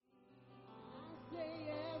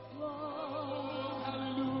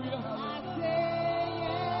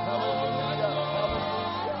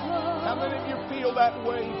that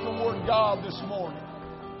way toward God this morning.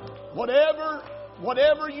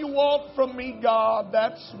 Whatever you want from me, God,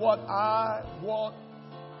 that's what I want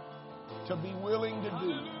to be willing to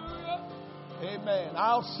do. Amen.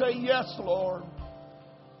 I'll say yes, Lord.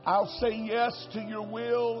 I'll say yes to your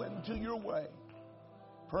will and to your way.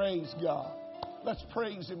 Praise God. Let's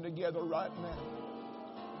praise Him together right now.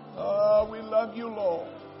 Oh, we love you,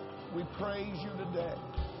 Lord. We praise you today.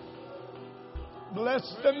 Bless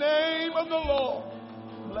the name of the Lord.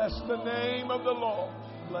 Bless the name of the Lord.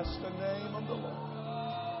 Bless the name of the Lord.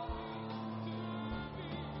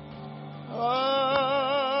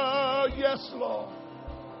 Oh, yes, Lord.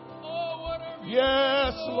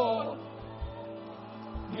 Yes, Lord.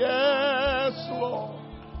 Yes, Lord.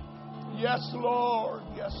 Yes, Lord.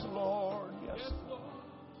 Yes, Lord. Yes, Lord.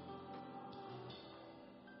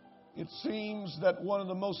 It seems that one of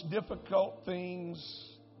the most difficult things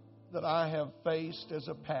that I have faced as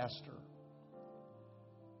a pastor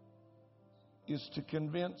is to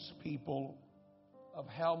convince people of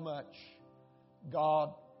how much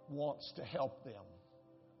God wants to help them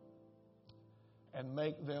and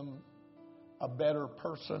make them a better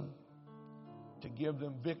person, to give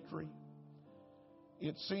them victory.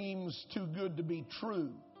 It seems too good to be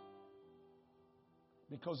true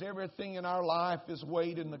because everything in our life is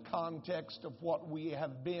weighed in the context of what we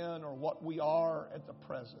have been or what we are at the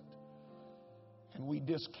present. And we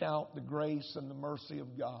discount the grace and the mercy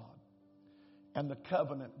of God and the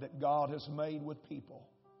covenant that God has made with people,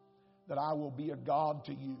 that I will be a God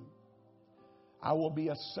to you. I will be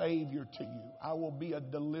a Savior to you. I will be a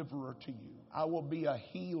deliverer to you. I will be a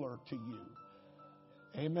healer to you.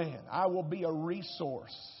 Amen. I will be a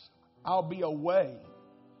resource. I'll be a way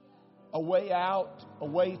out, a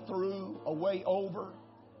way through, a way over.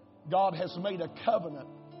 God has made a covenant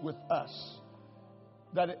with us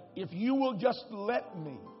that if you will just let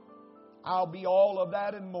me, I'll be all of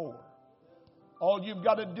that and more. All you've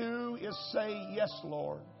got to do is say, yes,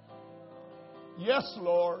 Lord. Yes,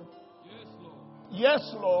 Lord. Yes,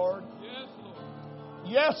 Lord.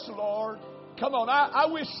 Yes, Lord. Come on,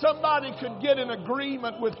 I wish somebody could get in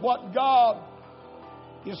agreement with what God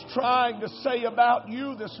is trying to say about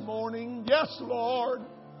you this morning. Yes, Lord.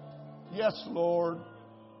 Yes, Lord.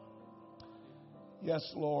 Yes,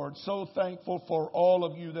 Lord. So thankful for all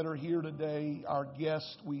of you that are here today. Our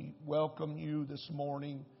guests, we welcome you this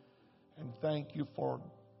morning and thank you for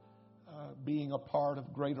being a part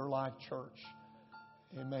of Greater Life Church.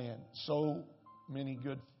 Amen. So many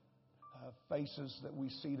good faces that we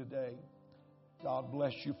see today. God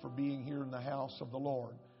bless you for being here in the house of the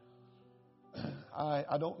Lord.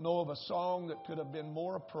 I don't know of a song that could have been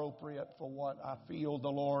more appropriate for what I feel the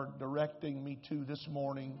Lord directing me to this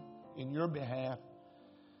morning in your behalf.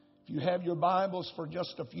 If you have your Bibles for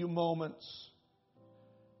just a few moments,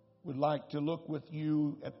 would like to look with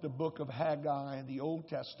you at the book of Haggai in the Old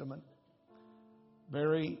Testament.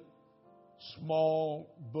 Very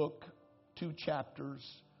small book, 2 chapters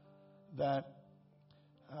that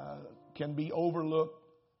can be overlooked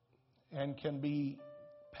and can be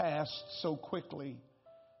passed so quickly,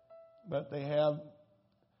 but they have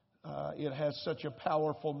it has such a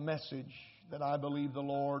powerful message that I believe the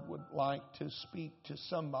Lord would like to speak to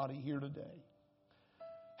somebody here today.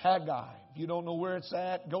 Haggai, if you don't know where it's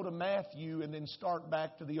at, go to Matthew and then start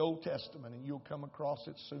back to the Old Testament and you'll come across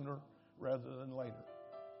it sooner rather than later.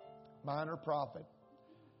 Minor prophet,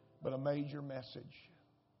 but a major message.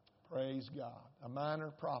 Praise God. A minor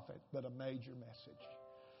prophet, but a major message.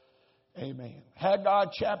 Amen. Haggai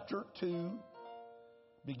chapter 2,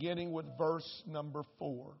 beginning with verse number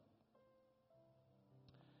 4.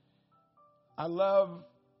 I love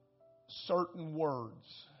certain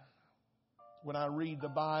words. When I read the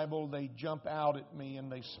Bible, they jump out at me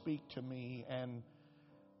and they speak to me. And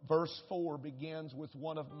verse 4 begins with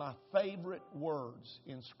one of my favorite words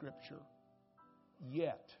in Scripture.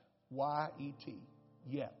 Yet. Y-E-T.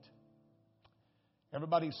 Yet.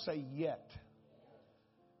 Everybody say yet.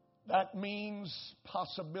 That means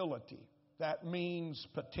possibility. That means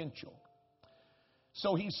potential.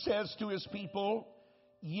 So he says to his people,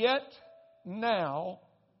 yet now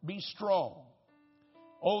be strong.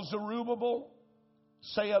 O Zerubbabel,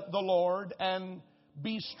 saith the Lord, and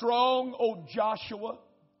be strong, O Joshua,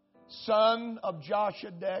 son of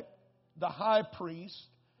Joshadek, the high priest,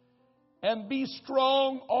 and be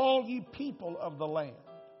strong, all ye people of the land,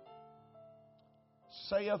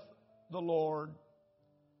 saith the Lord,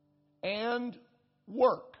 and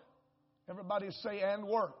work. Everybody say, and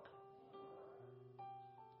work.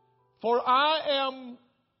 For I am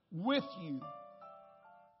with you,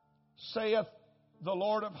 saith the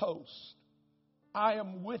Lord of hosts. I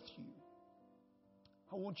am with you.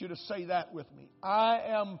 I want you to say that with me. I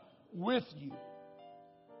am with you.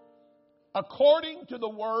 According to the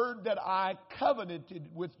word that I covenanted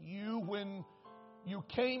with you when you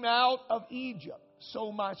came out of Egypt,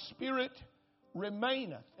 so my spirit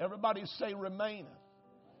remaineth. Everybody say remaineth.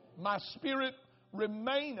 My spirit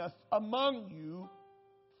remaineth among you,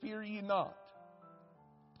 fear ye not.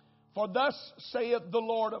 For thus saith the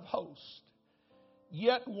Lord of hosts,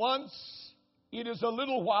 yet once it is a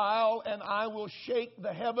little while, and I will shake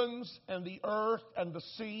the heavens and the earth and the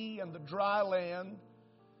sea and the dry land,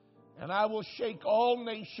 and I will shake all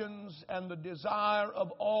nations, and the desire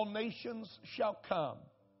of all nations shall come.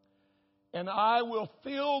 And I will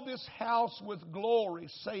fill this house with glory,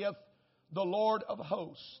 saith the Lord of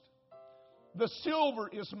hosts. The silver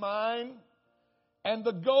is mine, and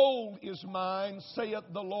the gold is mine, saith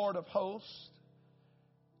the Lord of hosts.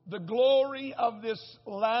 The glory of this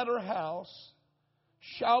latter house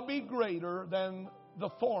shall be greater than the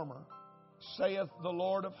former, saith the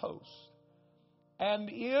Lord of hosts. And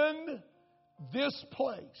in this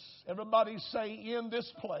place, everybody say in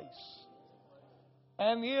this place,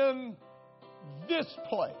 and in this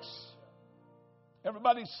place,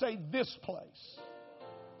 everybody say this place.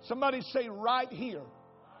 Somebody say right here,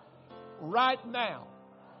 right now.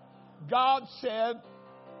 God said,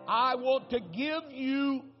 I want to give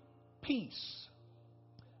you peace.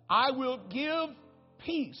 I will give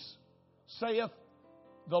peace, saith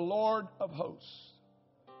the Lord of hosts.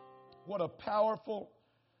 What a powerful,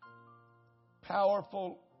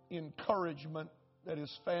 powerful encouragement that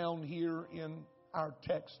is found here in our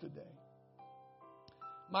text today.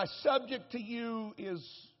 My subject to you is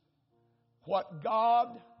what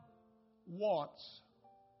God wants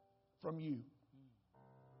from you.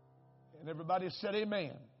 And everybody said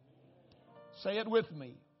amen. Say it with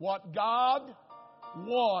me. What God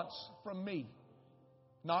wants from me.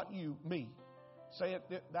 Not you, me. Say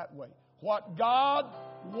it that way. What God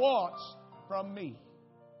wants from me.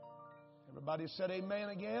 Everybody said amen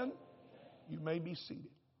again? You may be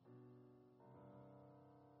seated.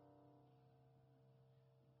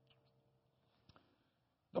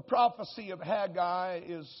 The prophecy of Haggai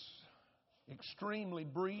is extremely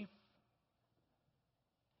brief,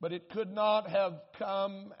 but it could not have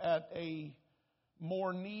come at a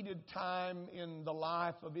more needed time in the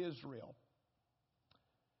life of Israel.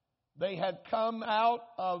 They had come out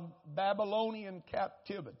of Babylonian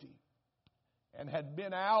captivity and had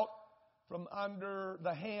been out from under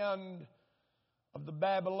the hand of the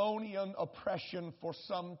Babylonian oppression for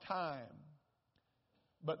some time.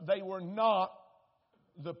 But they were not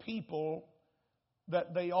the people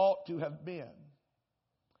that they ought to have been.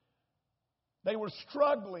 They were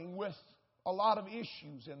struggling with a lot of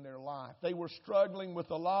issues in their life. They were struggling with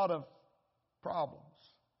a lot of problems.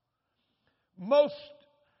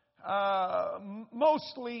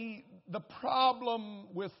 Mostly the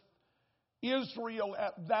problem with Israel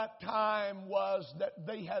at that time was that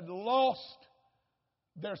they had lost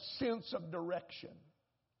their sense of direction.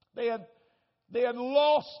 They had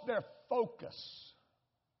lost their focus.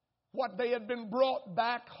 What they had been brought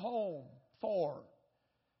back home for.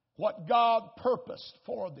 What God purposed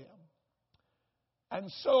for them. And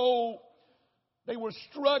so they were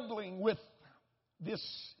struggling with this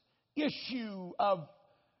issue of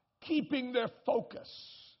keeping their focus.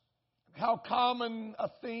 How common a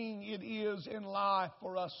thing it is in life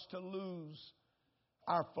for us to lose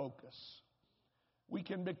our focus. We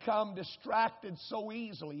can become distracted so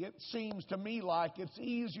easily. It seems to me like it's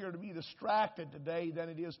easier to be distracted today than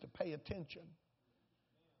it is to pay attention.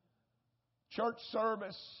 Church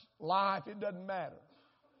service, life, it doesn't matter.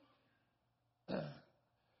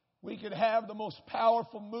 We could have the most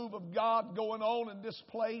powerful move of God going on in this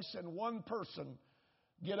place, and one person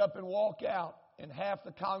get up and walk out, and half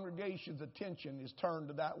the congregation's attention is turned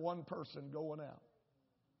to that one person going out.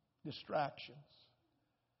 Distractions.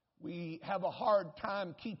 We have a hard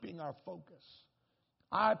time keeping our focus.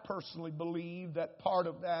 I personally believe that part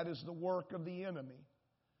of that is the work of the enemy.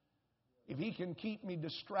 If he can keep me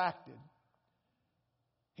distracted,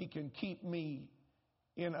 he can keep me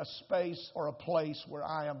in a space or a place where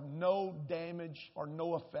I am no damage or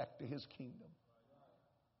no effect to his kingdom.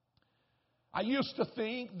 I used to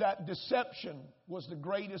think that deception was the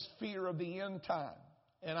greatest fear of the end time.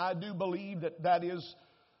 And I do believe that that is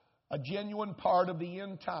a genuine part of the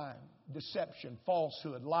end time. Deception,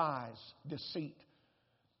 falsehood, lies, deceit.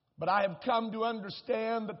 But I have come to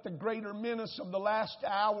understand that the greater menace of the last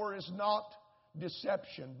hour is not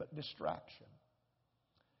deception, but distraction.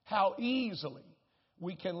 How easily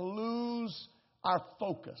we can lose our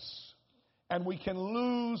focus and we can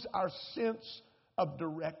lose our sense of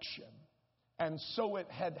direction. And so it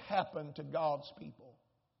had happened to God's people.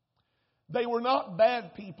 They were not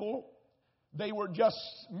bad people. They were just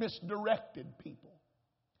misdirected people.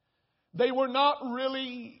 They were not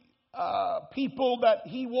really people that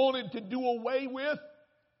he wanted to do away with.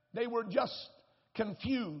 They were just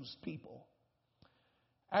confused people.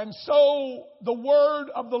 And so the word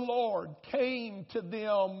of the Lord came to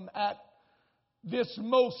them at this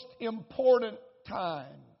most important time.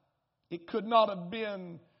 It could not have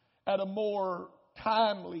been at a more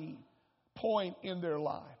timely point in their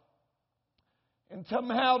life. And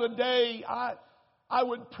somehow today, I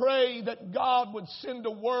would pray that God would send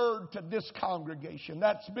a word to this congregation.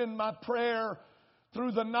 That's been my prayer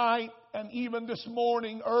through the night and even this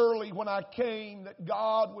morning early when I came, that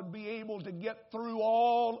God would be able to get through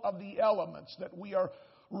all of the elements that we are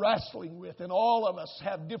wrestling with. And all of us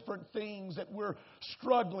have different things that we're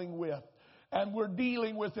struggling with and we're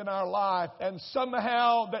dealing with in our life. And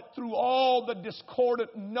somehow that through all the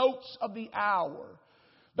discordant notes of the hour,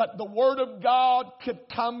 that the Word of God could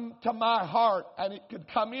come to my heart and it could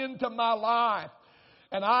come into my life.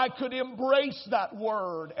 And I could embrace that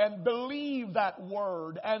Word and believe that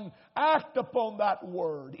Word and act upon that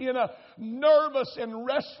Word. In a nervous and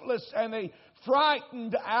restless and a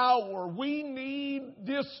frightened hour, we need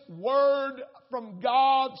this Word from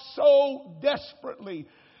God so desperately.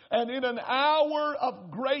 And in an hour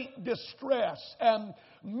of great distress and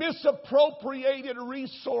misappropriated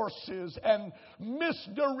resources and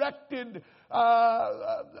misdirected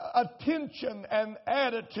attention and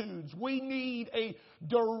attitudes, we need a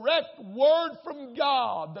direct word from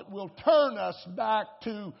God that will turn us back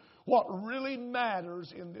to what really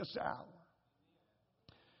matters in this hour.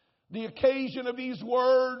 The occasion of these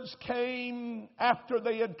words came after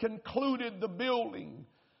they had concluded the building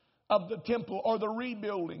of the temple, or the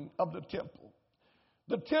rebuilding of the temple.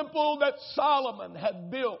 The temple that Solomon had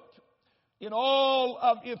built in all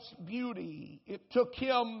of its beauty. It took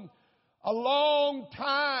him a long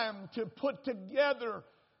time to put together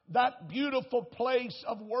that beautiful place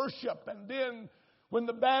of worship. And then when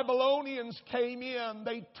the Babylonians came in,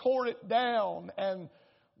 they tore it down and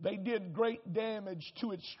they did great damage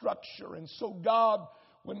to its structure. And so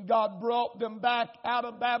when God brought them back out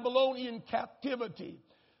of Babylonian captivity,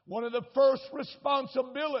 one of the first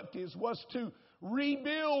responsibilities was to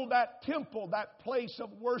rebuild that temple, that place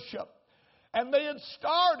of worship. And they had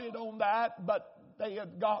started on that, but they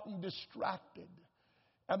had gotten distracted.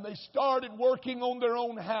 And they started working on their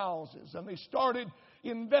own houses. And they started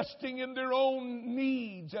investing in their own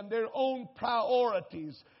needs and their own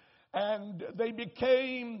priorities. And they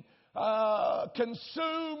became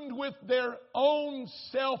consumed with their own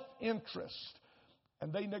self-interest.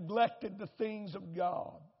 And they neglected the things of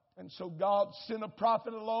God. And so God sent a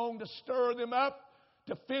prophet along to stir them up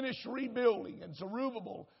to finish rebuilding. And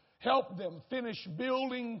Zerubbabel helped them finish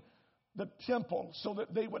building the temple so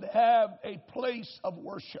that they would have a place of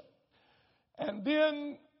worship. And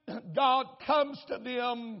then God comes to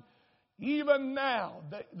them even now.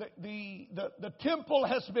 The temple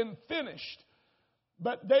has been finished,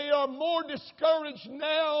 but they are more discouraged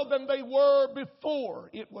now than they were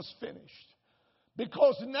before it was finished.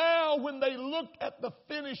 Because now when they look at the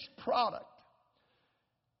finished product,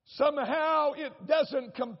 somehow it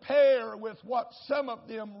doesn't compare with what some of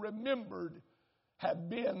them remembered had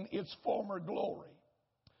been its former glory.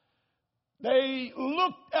 They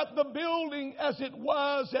looked at the building as it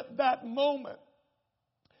was at that moment.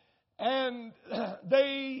 And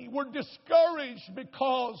they were discouraged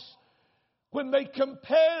because when they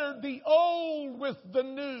compared the old with the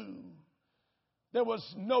new, there was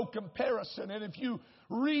no comparison. And if you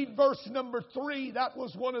read verse number 3, that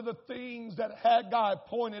was one of the things that Haggai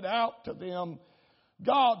pointed out to them.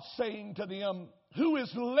 God saying to them, "Who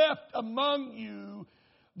is left among you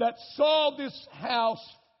that saw this house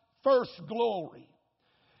first glory?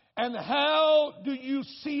 And how do you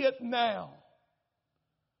see it now?"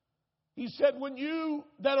 He said, when you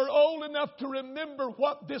that are old enough to remember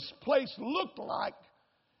what this place looked like,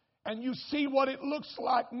 and you see what it looks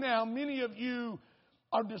like now, many of you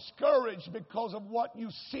are discouraged because of what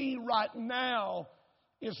you see right now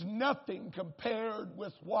is nothing compared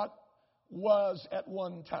with what was at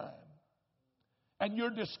one time. And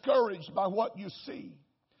you're discouraged by what you see.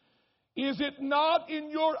 Is it not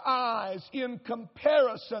in your eyes in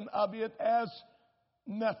comparison of it as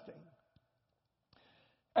nothing?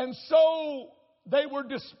 And so they were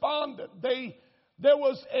despondent. There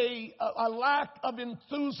was a lack of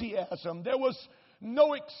enthusiasm. There was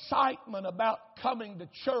no excitement about coming to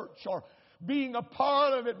church or being a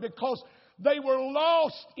part of it because they were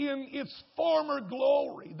lost in its former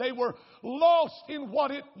glory. They were lost in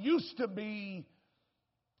what it used to be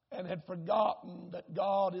and had forgotten that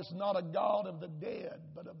God is not a God of the dead,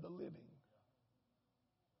 but of the living.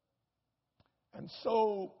 And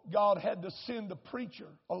so God had to send a preacher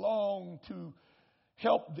along to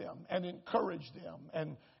help them and encourage them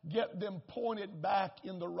and get them pointed back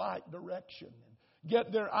in the right direction.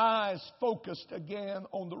 Get their eyes focused again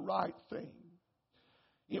on the right thing.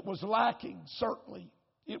 It was lacking, certainly.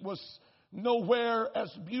 It was nowhere as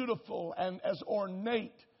beautiful and as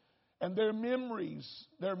ornate. And their memories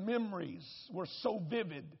were so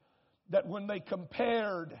vivid that when they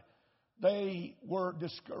compared, they were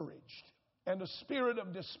discouraged. And a spirit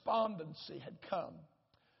of despondency had come.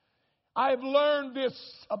 I've learned this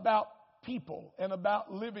about people and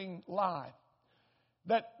about living life.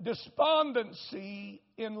 That despondency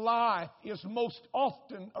in life is most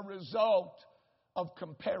often a result of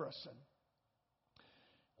comparison.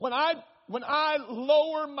 When I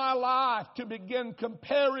lower my life to begin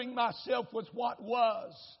comparing myself with what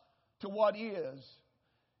was to what is,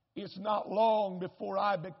 it's not long before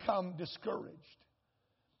I become discouraged.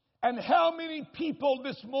 And how many people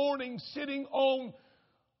this morning sitting on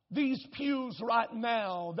these pews right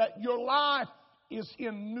now that your life is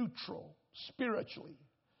in neutral spiritually?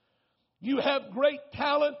 You have great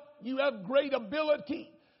talent, you have great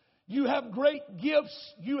ability, you have great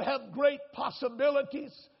gifts, you have great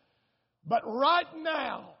possibilities. But right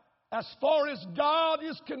now, as far as God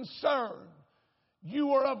is concerned,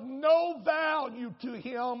 you are of no value to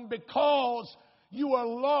Him because you are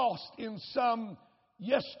lost in some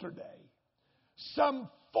yesterday, some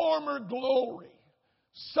former glory,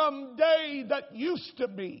 some day that used to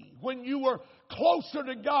be when you were closer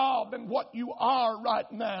to God than what you are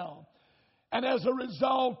right now. And as a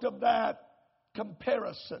result of that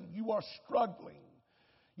comparison, you are struggling.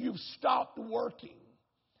 You've stopped working.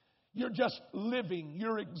 You're just living.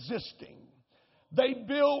 You're existing. They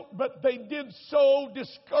built, but they did so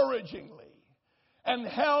discouragingly. And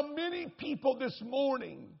how many people this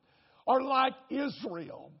morning are like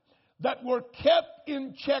Israel that were kept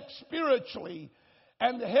in check spiritually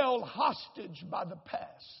and held hostage by the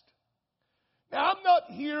past? Now, I'm not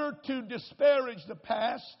here to disparage the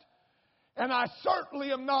past, and I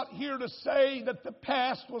certainly am not here to say that the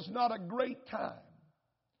past was not a great time.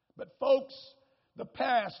 But folks, the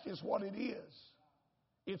past is what it is.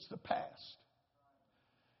 It's the past.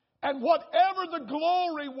 And whatever the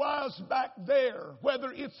glory was back there,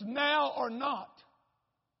 whether it's now or not,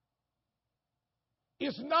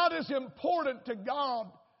 is not as important to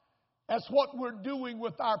God as what we're doing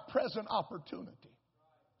with our present opportunity.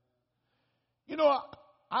 You know,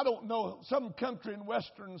 I don't know, some country and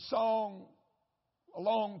western song a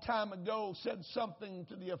long time ago said something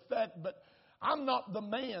to the effect, but I'm not the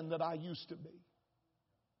man that I used to be.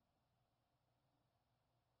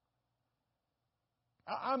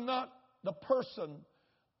 I'm not the person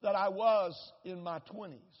that I was in my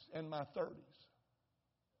 20s and my 30s.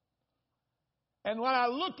 And when I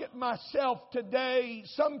look at myself today,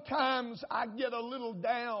 sometimes I get a little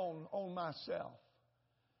down on myself.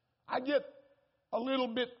 I get a little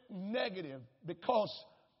bit negative because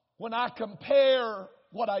when I compare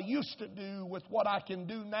what I used to do with what I can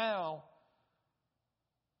do now,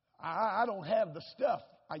 I don't have the stuff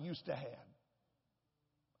I used to have.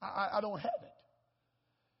 I don't have it.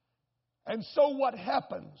 And so what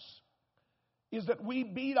happens is that we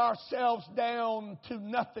beat ourselves down to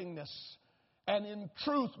nothingness. And in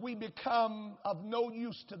truth, we become of no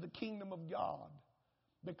use to the kingdom of God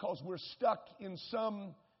because we're stuck in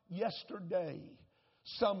some yesterday,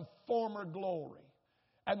 some former glory.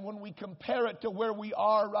 And when we compare it to where we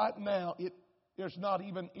are right now, there's not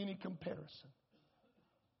even any comparison.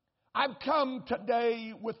 I've come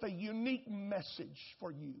today with a unique message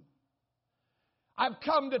for you. I've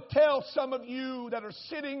come to tell some of you that are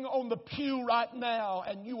sitting on the pew right now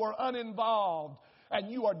and you are uninvolved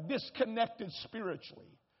and you are disconnected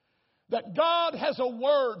spiritually, that God has a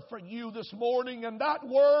word for you this morning, and that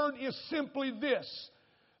word is simply this: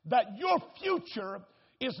 that your future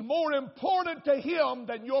is more important to Him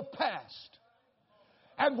than your past.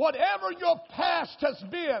 And whatever your past has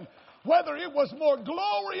been, whether it was more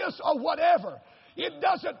glorious or whatever, it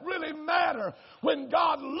doesn't really matter when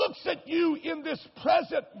God looks at you in this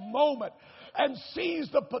present moment and sees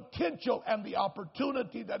the potential and the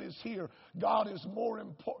opportunity that is here. God is more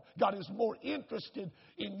interested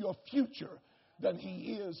in your future than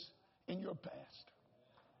He is in your past.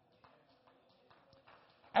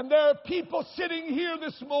 And there are people sitting here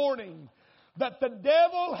this morning that the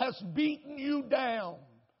devil has beaten you down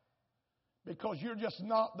because you're just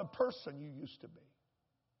not the person you used to be.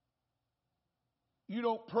 You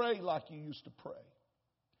don't pray like you used to pray.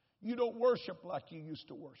 You don't worship like you used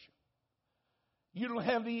to worship. You don't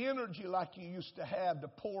have the energy like you used to have to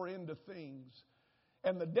pour into things.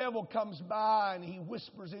 And the devil comes by and he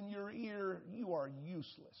whispers in your ear, you are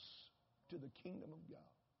useless to the kingdom of God.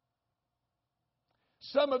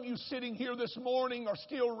 Some of you sitting here this morning are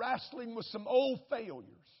still wrestling with some old failures.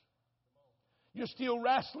 You're still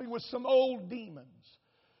wrestling with some old demons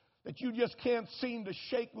that you just can't seem to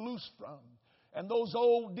shake loose from. And those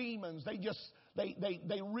old demons,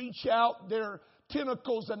 they reach out their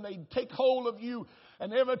tentacles and they take hold of you.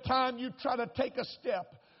 And every time you try to take a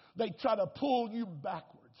step, they try to pull you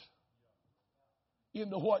backwards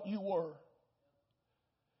into what you were.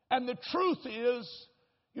 And the truth is,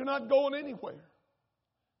 you're not going anywhere.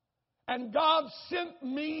 And God sent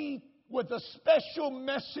me with a special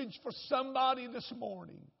message for somebody this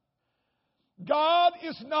morning. God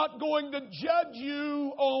is not going to judge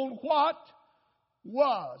you on what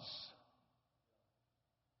was.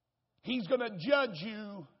 He's going to judge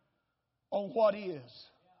you on what is.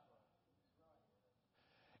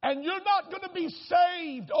 And you're not going to be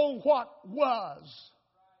saved on what was.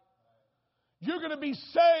 You're going to be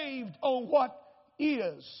saved on what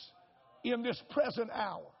is in this present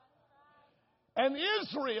hour. And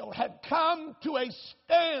Israel had come to a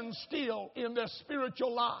standstill in their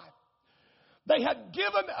spiritual life. They had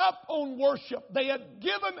given up on worship. They had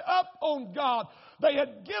given up on God. They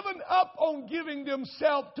had given up on giving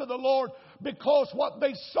themselves to the Lord because what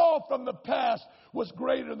they saw from the past was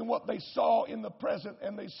greater than what they saw in the present.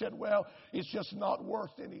 And they said, well, it's just not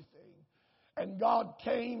worth anything. And God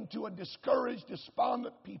came to a discouraged,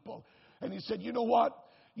 despondent people. And He said, you know what?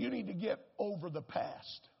 You need to get over the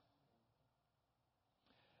past.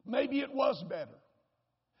 Maybe it was better.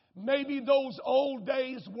 Maybe those old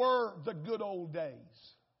days were the good old days.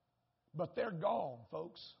 But they're gone,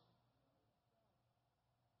 folks.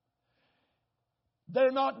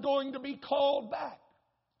 They're not going to be called back.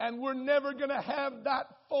 And we're never going to have that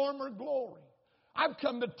former glory. I've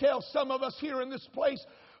come to tell some of us here in this place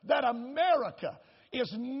that America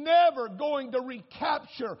is never going to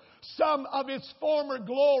recapture some of its former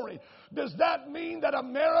glory. Does that mean that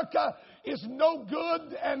America is no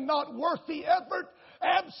good and not worth the effort?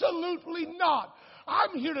 Absolutely not.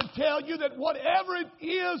 I'm here to tell you that whatever it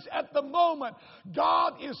is at the moment,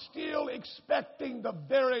 God is still expecting the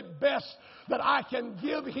very best that I can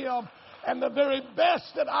give Him and the very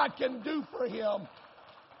best that I can do for Him.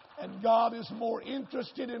 And God is more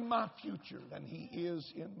interested in my future than He is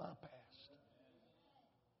in my past.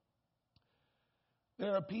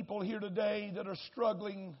 There are people here today that are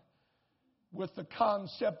struggling with the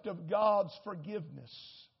concept of God's forgiveness.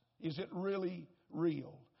 Is it really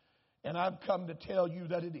real? And I've come to tell you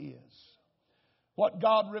that it is. What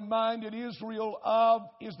God reminded Israel of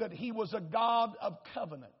is that He was a God of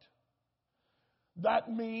covenant. That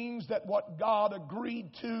means that what God agreed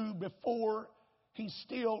to before, He's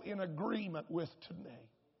still in agreement with today.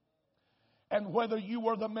 And whether you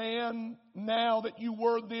were the man now that you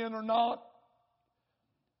were then or not,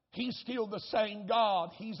 He's still the same God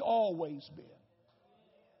He's always been.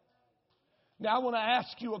 Now I want to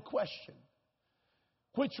ask you a question.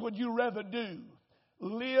 Which would you rather do?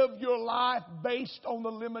 Live your life based on the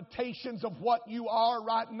limitations of what you are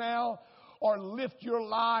right now, or lift your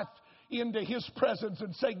life into His presence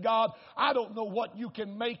and say, God, I don't know what you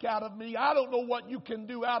can make out of me. I don't know what you can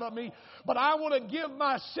do out of me. But I want to give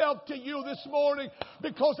myself to you this morning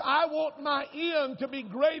because I want my end to be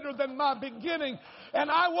greater than my beginning.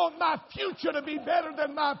 And I want my future to be better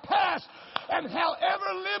than my past. And however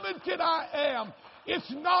limited I am,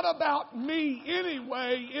 it's not about me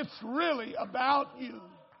anyway. It's really about you.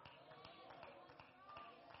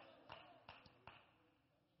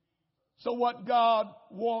 So what God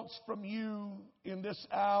wants from you in this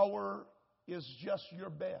hour is just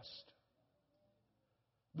your best.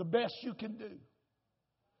 The best you can do.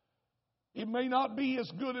 It may not be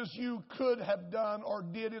as good as you could have done or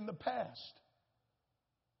did in the past.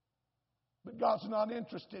 But God's not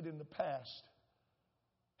interested in the past.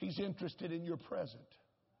 He's interested in your present.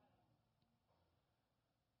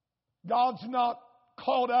 God's not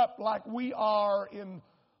caught up like we are in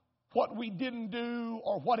what we didn't do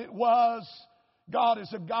or what it was. God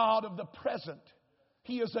is a God of the present.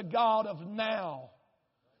 He is a God of now.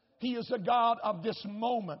 He is a God of this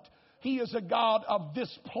moment. He is a God of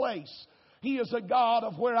this place. He is a God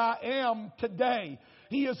of where I am today.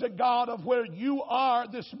 He is a God of where you are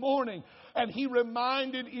this morning. And He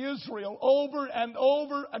reminded Israel over and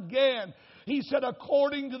over again. He said,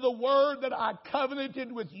 according to the word that I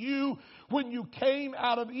covenanted with you when you came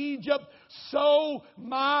out of Egypt, so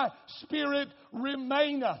my spirit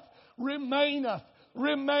remaineth, remaineth,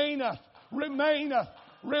 remaineth, remaineth,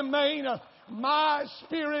 remaineth. My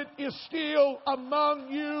spirit is still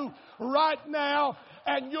among you right now.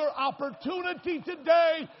 And your opportunity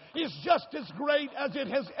today is just as great as it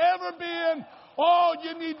has ever been. All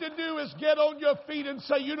you need to do is get on your feet and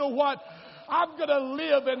say, you know what? I'm going to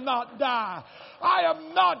live and not die. I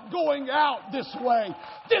am not going out this way.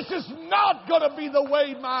 This is not going to be the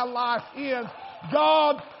way my life ends.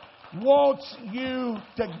 God wants you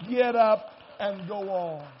to get up and go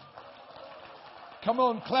on. Come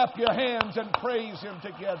on, clap your hands and praise Him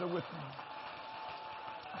together with me.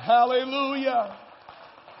 Hallelujah.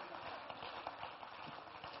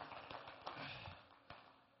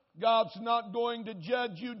 God's not going to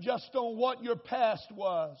judge you just on what your past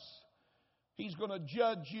was. He's going to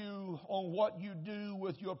judge you on what you do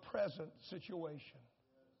with your present situation.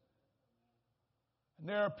 And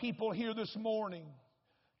there are people here this morning,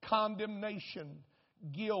 condemnation,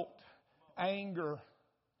 guilt, anger,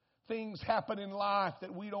 things happen in life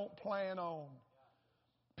that we don't plan on.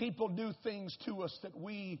 People do things to us that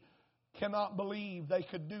we cannot believe they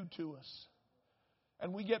could do to us.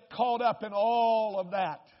 And we get caught up in all of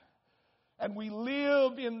that. And we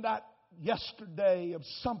live in that yesterday of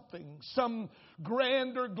something, some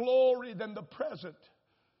grander glory than the present.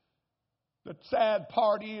 The sad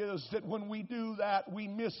part is that when we do that, we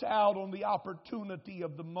miss out on the opportunity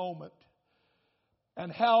of the moment.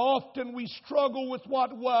 And how often we struggle with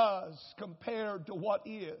what was compared to what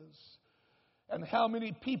is. And how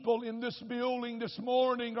many people in this building this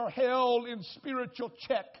morning are held in spiritual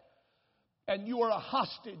check. And you are a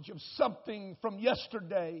hostage of something from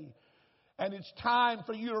yesterday. And it's time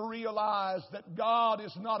for you to realize that God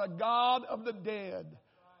is not a God of the dead.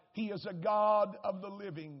 He is a God of the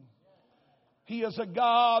living. He is a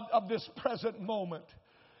God of this present moment.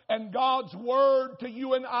 And God's word to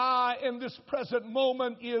you and I in this present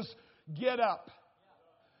moment is get up.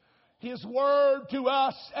 His word to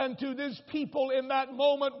us and to these people in that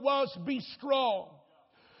moment was be strong.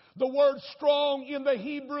 The word strong in the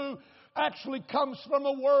Hebrew actually comes from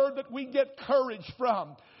a word that we get courage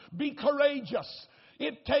from. Be courageous.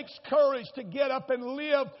 It takes courage to get up and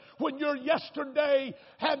live when your yesterday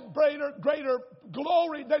had greater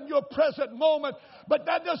glory than your present moment. But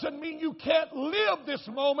that doesn't mean you can't live this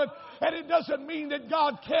moment. And it doesn't mean that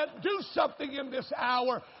God can't do something in this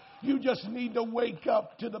hour. You just need to wake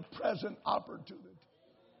up to the present opportunity.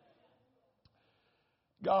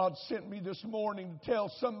 God sent me this morning to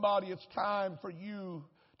tell somebody it's time for you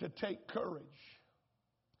to take courage.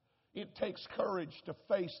 It takes courage to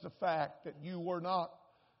face the fact that you were not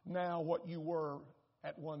now what you were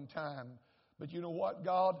at one time. But you know what,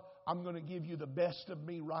 God? I'm going to give you the best of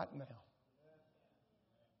me right now.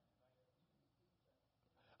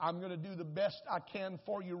 I'm going to do the best I can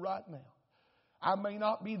for you right now. I may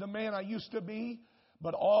not be the man I used to be,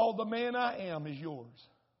 but all the man I am is yours.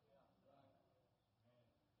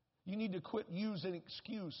 You need to quit using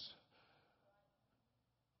excuse.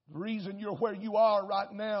 The reason you're where you are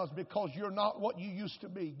right now is because you're not what you used to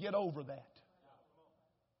be. Get over that.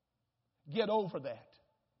 Get over that.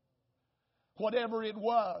 Whatever it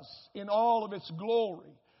was in all of its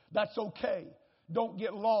glory, that's okay. Don't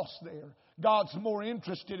get lost there. God's more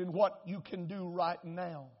interested in what you can do right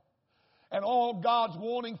now. And all God's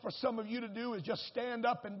wanting for some of you to do is just stand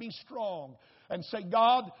up and be strong and say,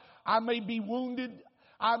 God, I may be wounded.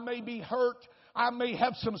 I may be hurt. I may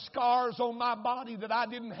have some scars on my body that I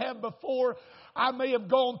didn't have before. I may have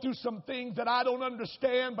gone through some things that I don't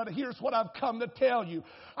understand, but here's what I've come to tell you.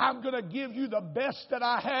 I'm going to give you the best that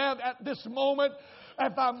I have at this moment.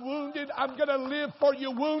 If I'm wounded, I'm going to live for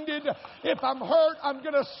you wounded. If I'm hurt, I'm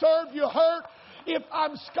going to serve you hurt. If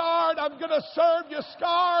I'm scarred, I'm going to serve you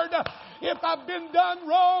scarred. If I've been done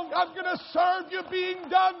wrong, I'm going to serve you being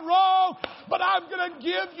done wrong. But I'm going to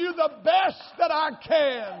give you the best that I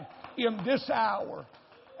can in this hour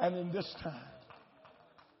and in this time.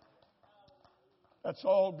 That's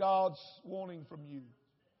all God's wanting from you.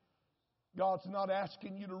 God's not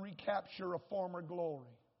asking you to recapture a former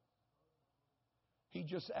glory. He's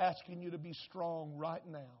just asking you to be strong right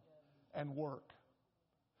now and work.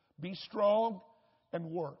 Be strong and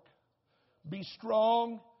work. Be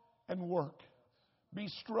strong and work. Be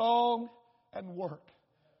strong and work.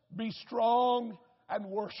 Be strong and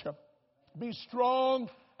worship. Be strong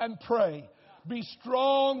and pray. Be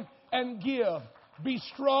strong and give. Be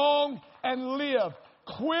strong and live.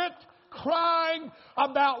 Quit crying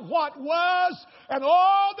about what was and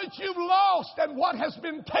all that you've lost and what has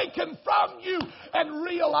been taken from you, and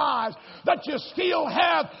realize that you still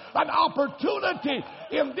have an opportunity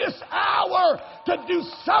in this hour to do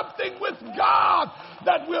something with God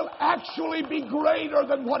that will actually be greater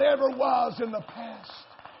than whatever was in the past.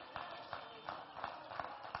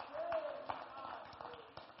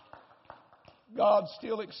 God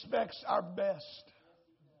still expects our best.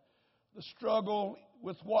 The struggle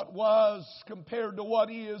with what was compared to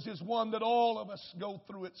what is one that all of us go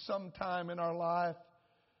through at some time in our life.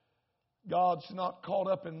 God's not caught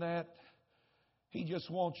up in that. He just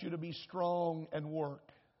wants you to be strong and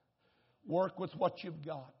work. Work with what you've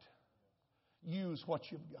got. Use what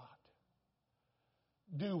you've got.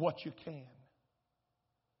 Do what you can.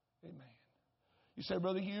 Amen. You say,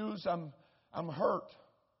 Brother Hughes, I'm hurt.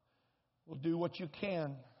 Well, do what you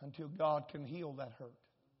can until God can heal that hurt.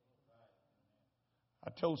 I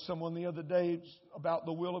told someone the other day about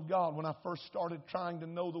the will of God. When I first started trying to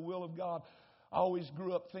know the will of God, I always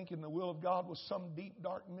grew up thinking the will of God was some deep,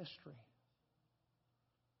 dark mystery.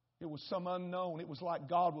 It was some unknown. It was like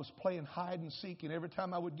God was playing hide and seek, and every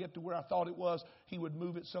time I would get to where I thought it was, He would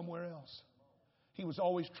move it somewhere else. He was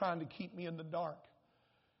always trying to keep me in the dark.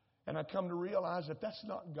 And I come to realize that that's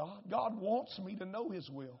not God. God wants me to know His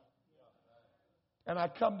will. And I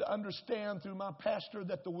come to understand through my pastor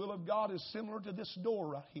that the will of God is similar to this door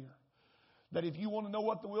right here. That if you want to know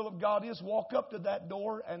what the will of God is, walk up to that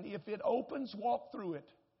door, and if it opens, walk through it.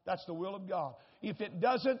 That's the will of God. If it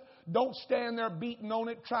doesn't, don't stand there beating on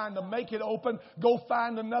it, trying to make it open. Go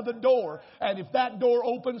find another door. And if that door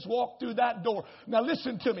opens, walk through that door. Now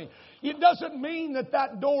listen to me. It doesn't mean that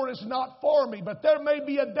that door is not for me, but there may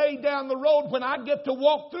be a day down the road when I get to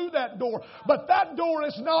walk through that door. But that door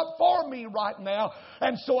is not for me right now.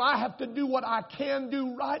 And so I have to do what I can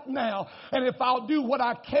do right now. And if I'll do what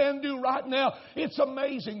I can do right now, it's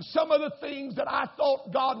amazing. Some of the things that I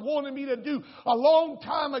thought God wanted me to do a long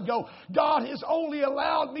time ago, God has only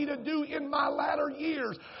allowed me to do in my latter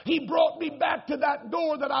years. He brought me back to that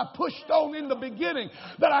door that I pushed on in the beginning,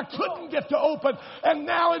 that I couldn't get to open, and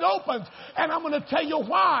now it opens. And I'm going to tell you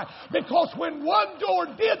why. Because when one door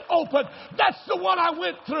did open, that's the one I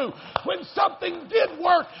went through. When something did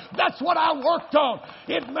work, that's what I worked on.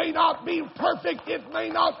 It may not be perfect, it may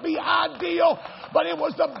not be ideal, but it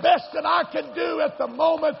was the best that I could do at the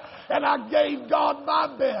moment, and I gave God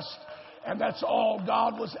my best. And that's all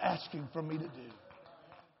God was asking for me to do.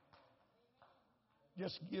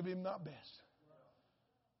 Just give Him my best.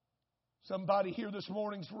 Somebody here this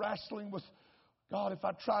morning's wrestling with, God,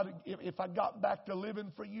 if I got back to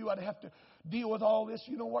living for You, I'd have to deal with all this.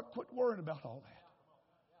 You know what? Quit worrying about all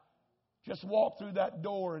that. Just walk through that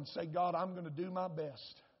door and say, God, I'm going to do my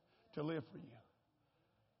best to live for You.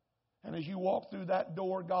 And as you walk through that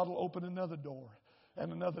door, God will open another door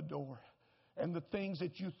and another door. And the things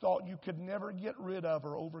that you thought you could never get rid of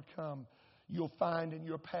or overcome, you'll find in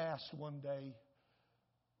your past one day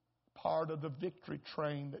part of the victory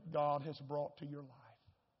train that God has brought to your life.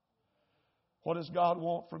 What does God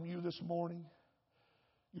want from you this morning?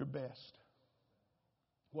 Your best.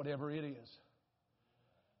 Whatever it is.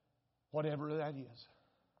 Whatever that is.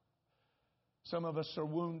 Some of us are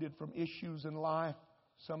wounded from issues in life.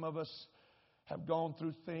 Some of us have gone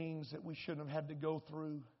through things that we shouldn't have had to go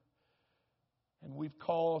through. And we've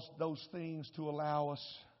caused those things to allow us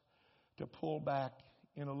to pull back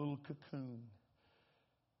in a little cocoon.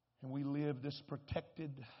 And we live this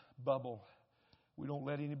protected bubble. We don't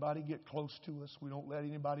let anybody get close to us. We don't let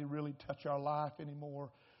anybody really touch our life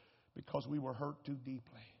anymore because we were hurt too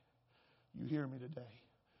deeply. You hear me today?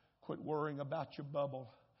 Quit worrying about your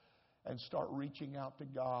bubble and start reaching out to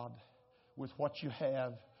God with what you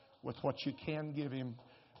have, with what you can give Him,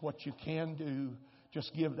 what you can do.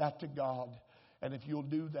 Just give that to God. And if you'll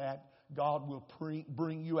do that, God will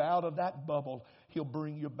bring you out of that bubble. He'll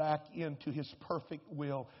bring you back into His perfect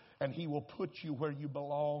will. And He will put you where you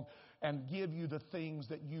belong and give you the things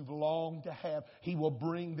that you've longed to have. He will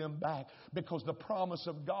bring them back. Because the promise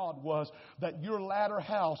of God was that your latter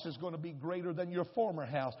house is going to be greater than your former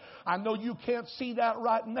house. I know you can't see that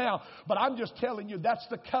right now, but I'm just telling you that's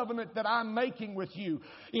the covenant that I'm making with you.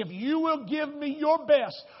 If you will give me your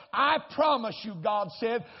best, I promise you, God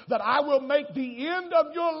said, that I will make the end of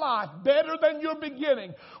your life better than your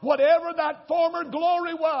beginning. Whatever that former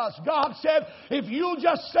glory was, God said, if you'll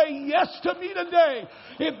just say yes to me today,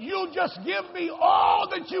 if you'll just give me all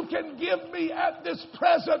that you can give me at this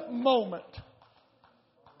present moment,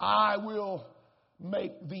 I will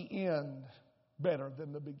make the end better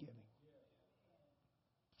than the beginning.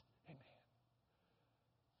 Amen.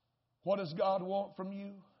 What does God want from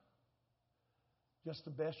you? Just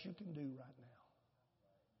the best you can do right now.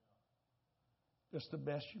 Just the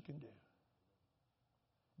best you can do.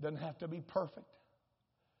 Doesn't have to be perfect.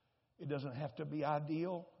 It doesn't have to be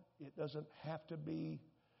ideal. It doesn't have to be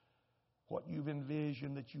what you've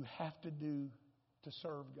envisioned that you have to do to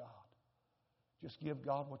serve God. Just give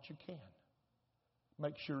God what you can.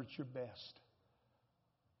 Make sure it's your best.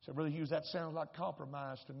 So, Brother Hughes, that sounds like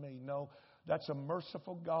compromise to me. No, That's a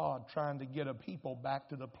merciful God trying to get a people back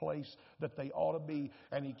to the place that they ought to be.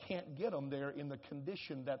 And He can't get them there in the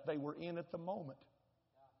condition that they were in at the moment.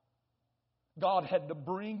 God had to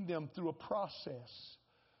bring them through a process.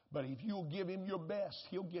 But if you'll give Him your best,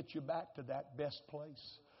 He'll get you back to that best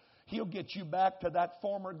place. He'll get you back to that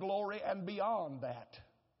former glory and beyond that.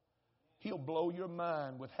 He'll blow your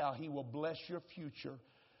mind with how He will bless your future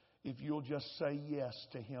if you'll just say yes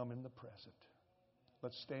to Him in the present.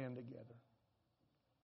 Let's stand together.